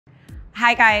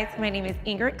Hi guys, my name is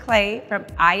Ingrid Clay from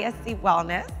ISC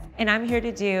Wellness, and I'm here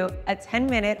to do a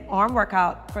 10-minute arm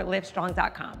workout for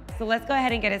LIVESTRONG.COM. So let's go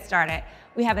ahead and get it started.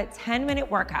 We have a 10-minute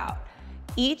workout.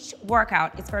 Each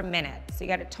workout is for a minute, so you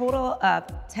got a total of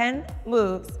 10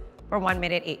 moves for 1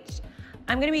 minute each.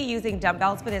 I'm gonna be using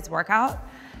dumbbells for this workout.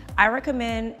 I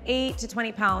recommend 8 to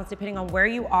 20 pounds depending on where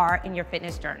you are in your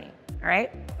fitness journey. All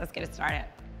right, let's get it started.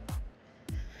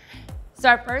 So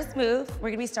our first move, we're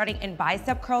gonna be starting in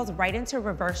bicep curls right into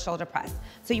reverse shoulder press.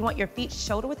 So you want your feet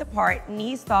shoulder width apart,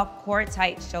 knees soft, core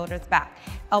tight, shoulders back.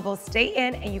 Elbows stay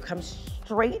in and you come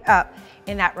straight up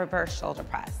in that reverse shoulder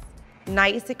press.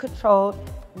 Nice and controlled,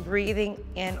 breathing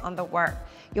in on the work.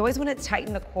 You always wanna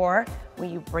tighten the core when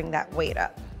you bring that weight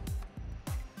up.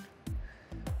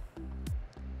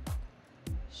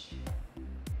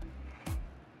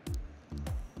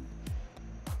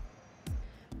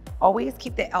 Always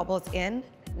keep the elbows in,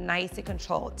 nice and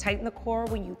controlled. Tighten the core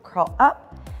when you curl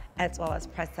up, as well as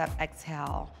press up,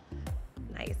 exhale.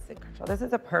 Nice and controlled. This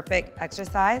is a perfect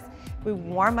exercise. We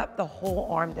warm up the whole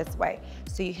arm this way.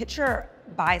 So you hit your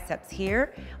biceps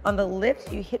here. On the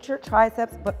lift, you hit your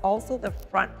triceps, but also the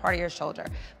front part of your shoulder,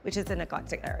 which is the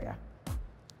neglected area.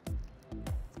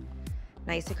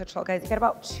 Nice and controlled, guys. You got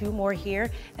about 2 more here,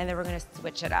 and then we're gonna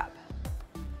switch it up.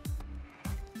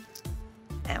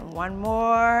 And 1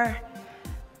 more.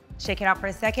 Shake it out for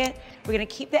a second. We're gonna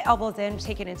keep the elbows in,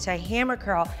 take it into a hammer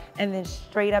curl, and then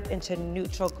straight up into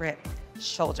neutral grip,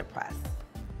 shoulder press.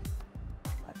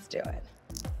 Let's do it.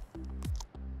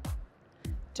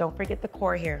 Don't forget the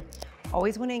core here.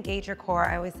 Always wanna engage your core.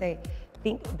 I always say,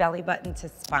 think belly button to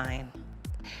spine.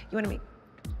 You wanna make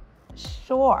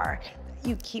sure that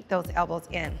you keep those elbows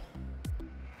in.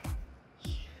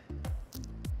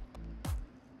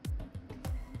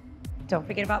 Don't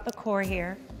forget about the core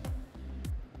here.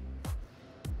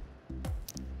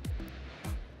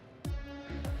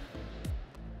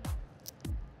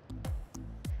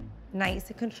 Nice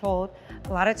and controlled.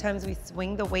 A lot of times we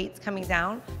swing the weights coming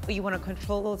down, but you want to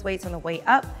control those weights on the way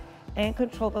up and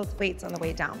control those weights on the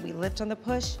way down. We lift on the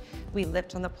push, we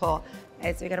lift on the pull.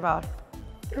 Okay, so we got about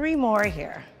 3 more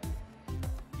here.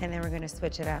 And then we're going to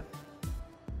switch it up.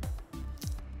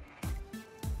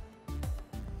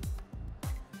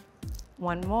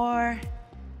 One more,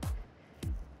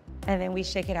 and then we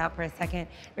shake it out for a second.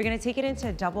 We're gonna take it into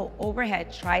a double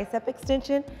overhead tricep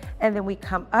extension, and then we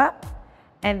come up,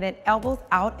 and then elbows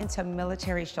out into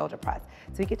military shoulder press.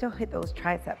 So we get to hit those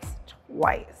triceps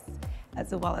twice,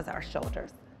 as well as our shoulders.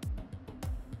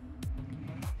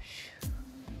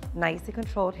 Nice and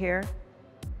controlled here.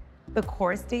 The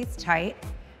core stays tight,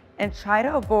 and try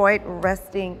to avoid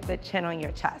resting the chin on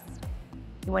your chest.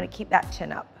 You wanna keep that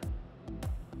chin up.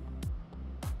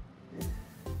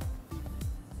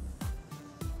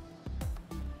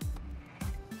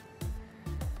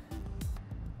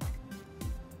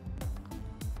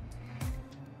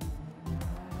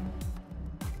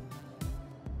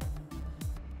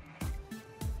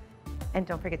 And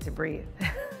don't forget to breathe.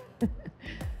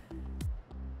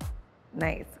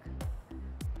 Nice.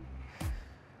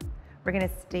 We're gonna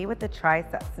stay with the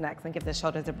triceps next and give the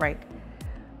shoulders a break.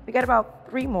 We got about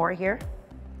 3 more here.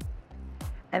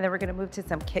 And then we're gonna move to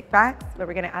some kickbacks, where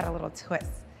we're gonna add a little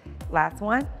twist. Last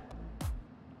one.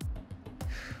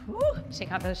 Woo,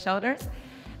 shake out those shoulders.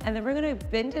 And then we're gonna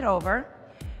bend it over,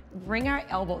 bring our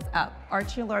elbows up,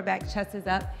 arch your lower back, chest is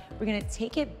up. We're gonna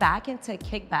take it back into a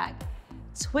kickback.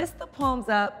 Twist the palms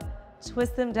up,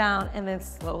 twist them down, and then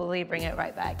slowly bring it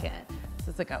right back in. This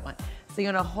is a good one. So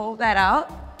you're gonna hold that out,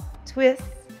 twist,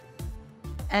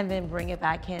 and then bring it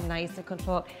back in, nice and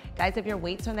controlled. Guys, if your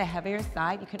weight's on the heavier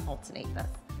side, you can alternate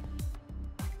this.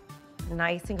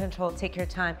 Nice and controlled, take your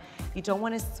time. You don't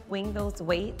wanna swing those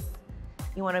weights.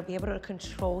 You wanna be able to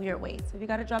control your weight. So if you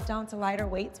gotta drop down to lighter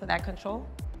weights for that control,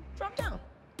 drop down.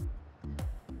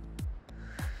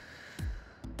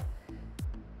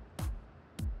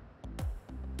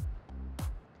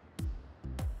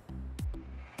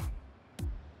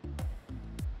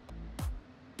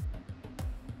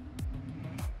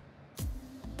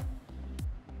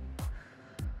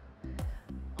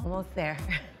 Almost there.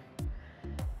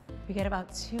 We get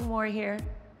about 2 more here.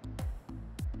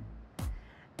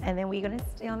 And then we're gonna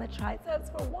stay on the triceps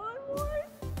for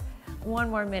 1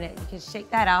 more minute. You can shake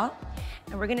that out.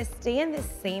 And we're gonna stay in this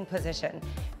same position.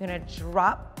 You're gonna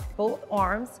drop both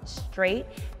arms straight,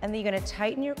 and then you're gonna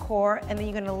tighten your core, and then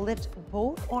you're gonna lift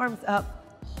both arms up,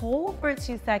 hold for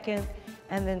 2 seconds,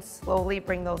 and then slowly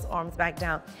bring those arms back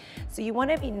down. So you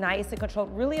wanna be nice and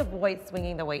controlled. Really avoid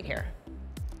swinging the weight here.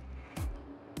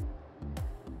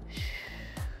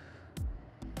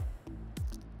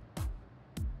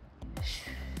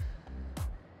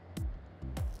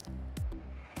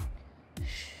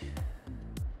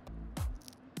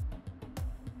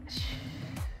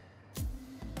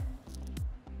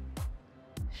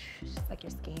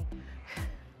 like you're skiing.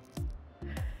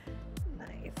 Nice.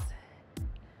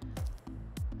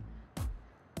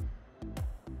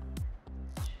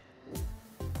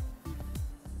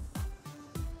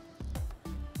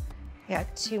 We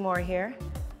got 2 more here.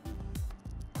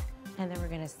 And then we're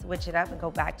gonna switch it up and go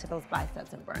back to those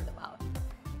biceps and burn them out.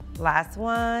 Last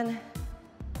one,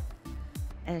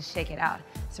 and shake it out.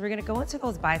 So we're gonna go into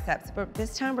those biceps, but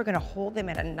this time we're gonna hold them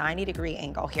at a 90-degree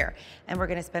angle here. And we're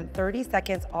gonna spend 30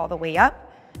 seconds all the way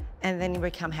up, and then we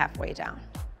come halfway down.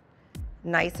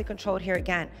 Nice and controlled here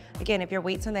again. Again, if your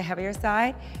weight's on the heavier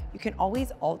side, you can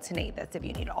always alternate this if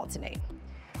you need to alternate.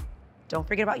 Don't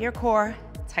forget about your core.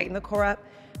 Tighten the core up,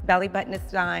 belly button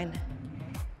is fine.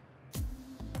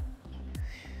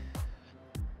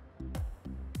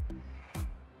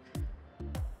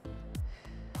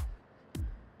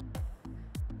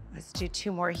 Let's do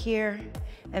 2 more here.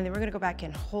 And then we're gonna go back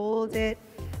and hold it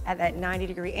at that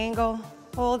 90-degree angle.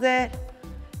 Hold it.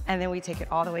 And then we take it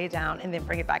all the way down and then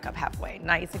bring it back up halfway.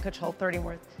 Nice and controlled, 30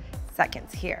 more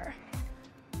seconds here.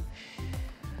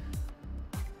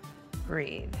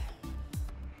 Breathe.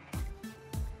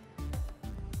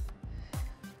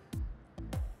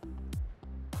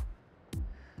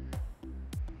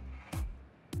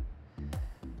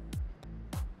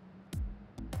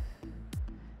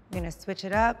 We're gonna switch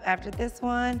it up after this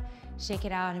one, shake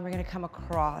it out, and we're gonna come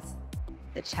across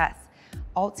the chest,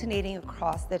 alternating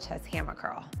across the chest hammer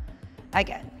curl.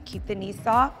 Again, keep the knees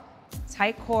soft,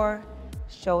 tight core,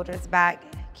 shoulders back,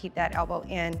 keep that elbow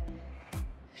in.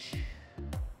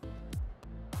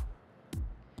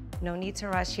 No need to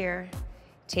rush here.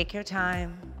 Take your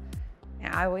time.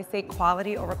 And I always say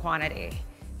quality over quantity.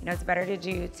 You know, it's better to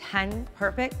do 10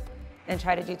 perfect than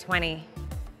try to do 20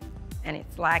 and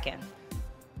it's lacking.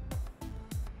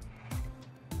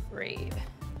 Breathe.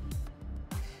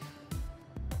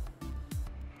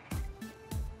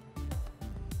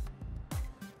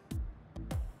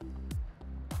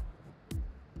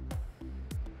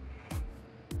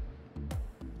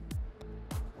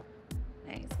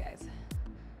 Nice, guys.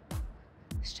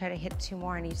 Let's try to hit 2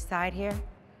 more on each side here.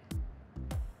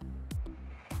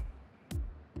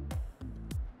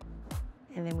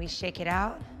 And then we shake it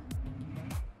out.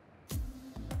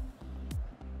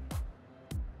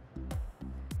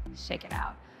 Shake it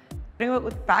out. Bring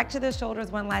it back to the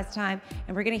shoulders one last time,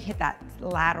 and we're gonna hit that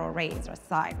lateral raise or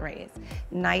side raise.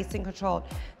 Nice and controlled.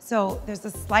 So there's a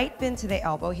slight bend to the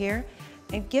elbow here,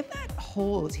 and give that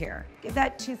hold here. Give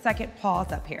that 2-second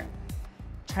pause up here.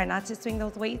 Try not to swing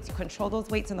those weights. You control those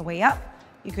weights on the way up.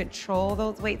 You control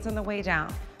those weights on the way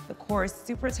down. The core is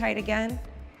super tight again,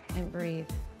 and breathe.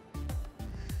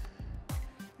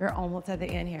 You're almost at the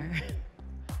end here.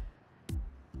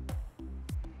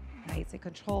 Nice and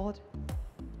controlled.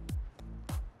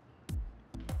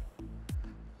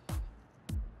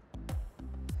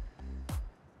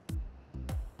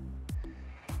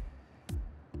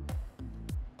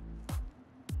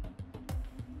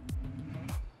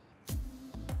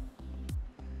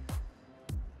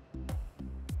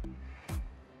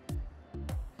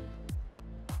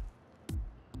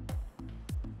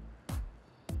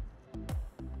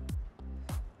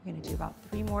 We're gonna do about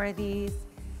 3 more of these,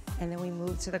 and then we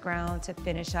move to the ground to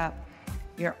finish up.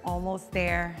 You're almost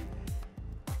there.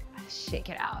 Shake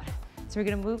it out. So we're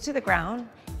gonna move to the ground,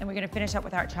 and we're gonna finish up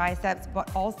with our triceps,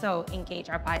 but also engage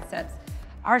our biceps,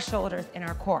 our shoulders, and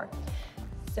our core.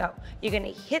 So you're gonna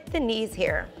hit the knees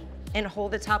here and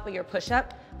hold the top of your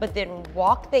push-up, but then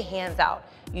walk the hands out.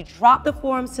 You drop the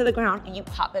forearms to the ground, and you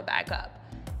pop it back up.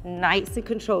 Nice and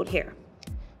controlled here.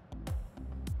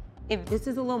 If this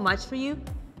is a little much for you,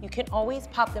 you can always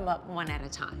pop them up one at a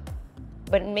time,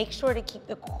 but make sure to keep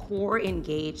the core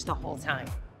engaged the whole time.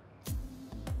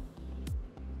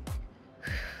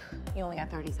 You only got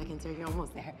 30 seconds here, you're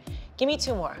almost there. Give me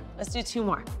 2 more, let's do 2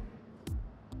 more.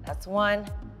 That's 1,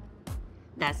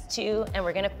 that's 2, and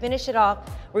we're gonna finish it off.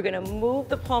 We're gonna move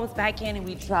the palms back in and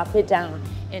we drop it down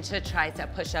into a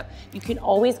tricep push-up. You can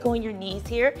always go on your knees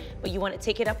here, but you wanna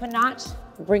take it up a notch,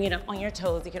 bring it up on your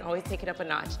toes. You can always take it up a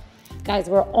notch. Guys,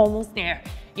 we're almost there.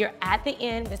 You're at the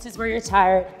end. This is where you're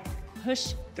tired.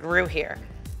 Push through here.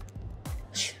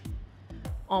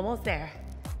 Almost there.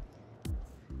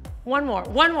 1 more,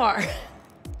 1 more.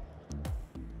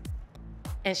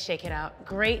 And shake it out.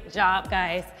 Great job,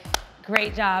 guys.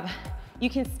 Great job. You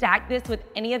can stack this with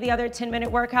any of the other 10-minute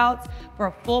workouts for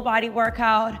a full body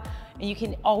workout. And you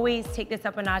can always take this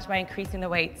up a notch by increasing the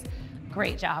weights.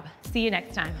 Great job. See you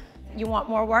next time. You want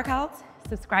more workouts?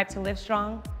 Subscribe to Live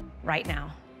Strong right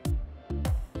now.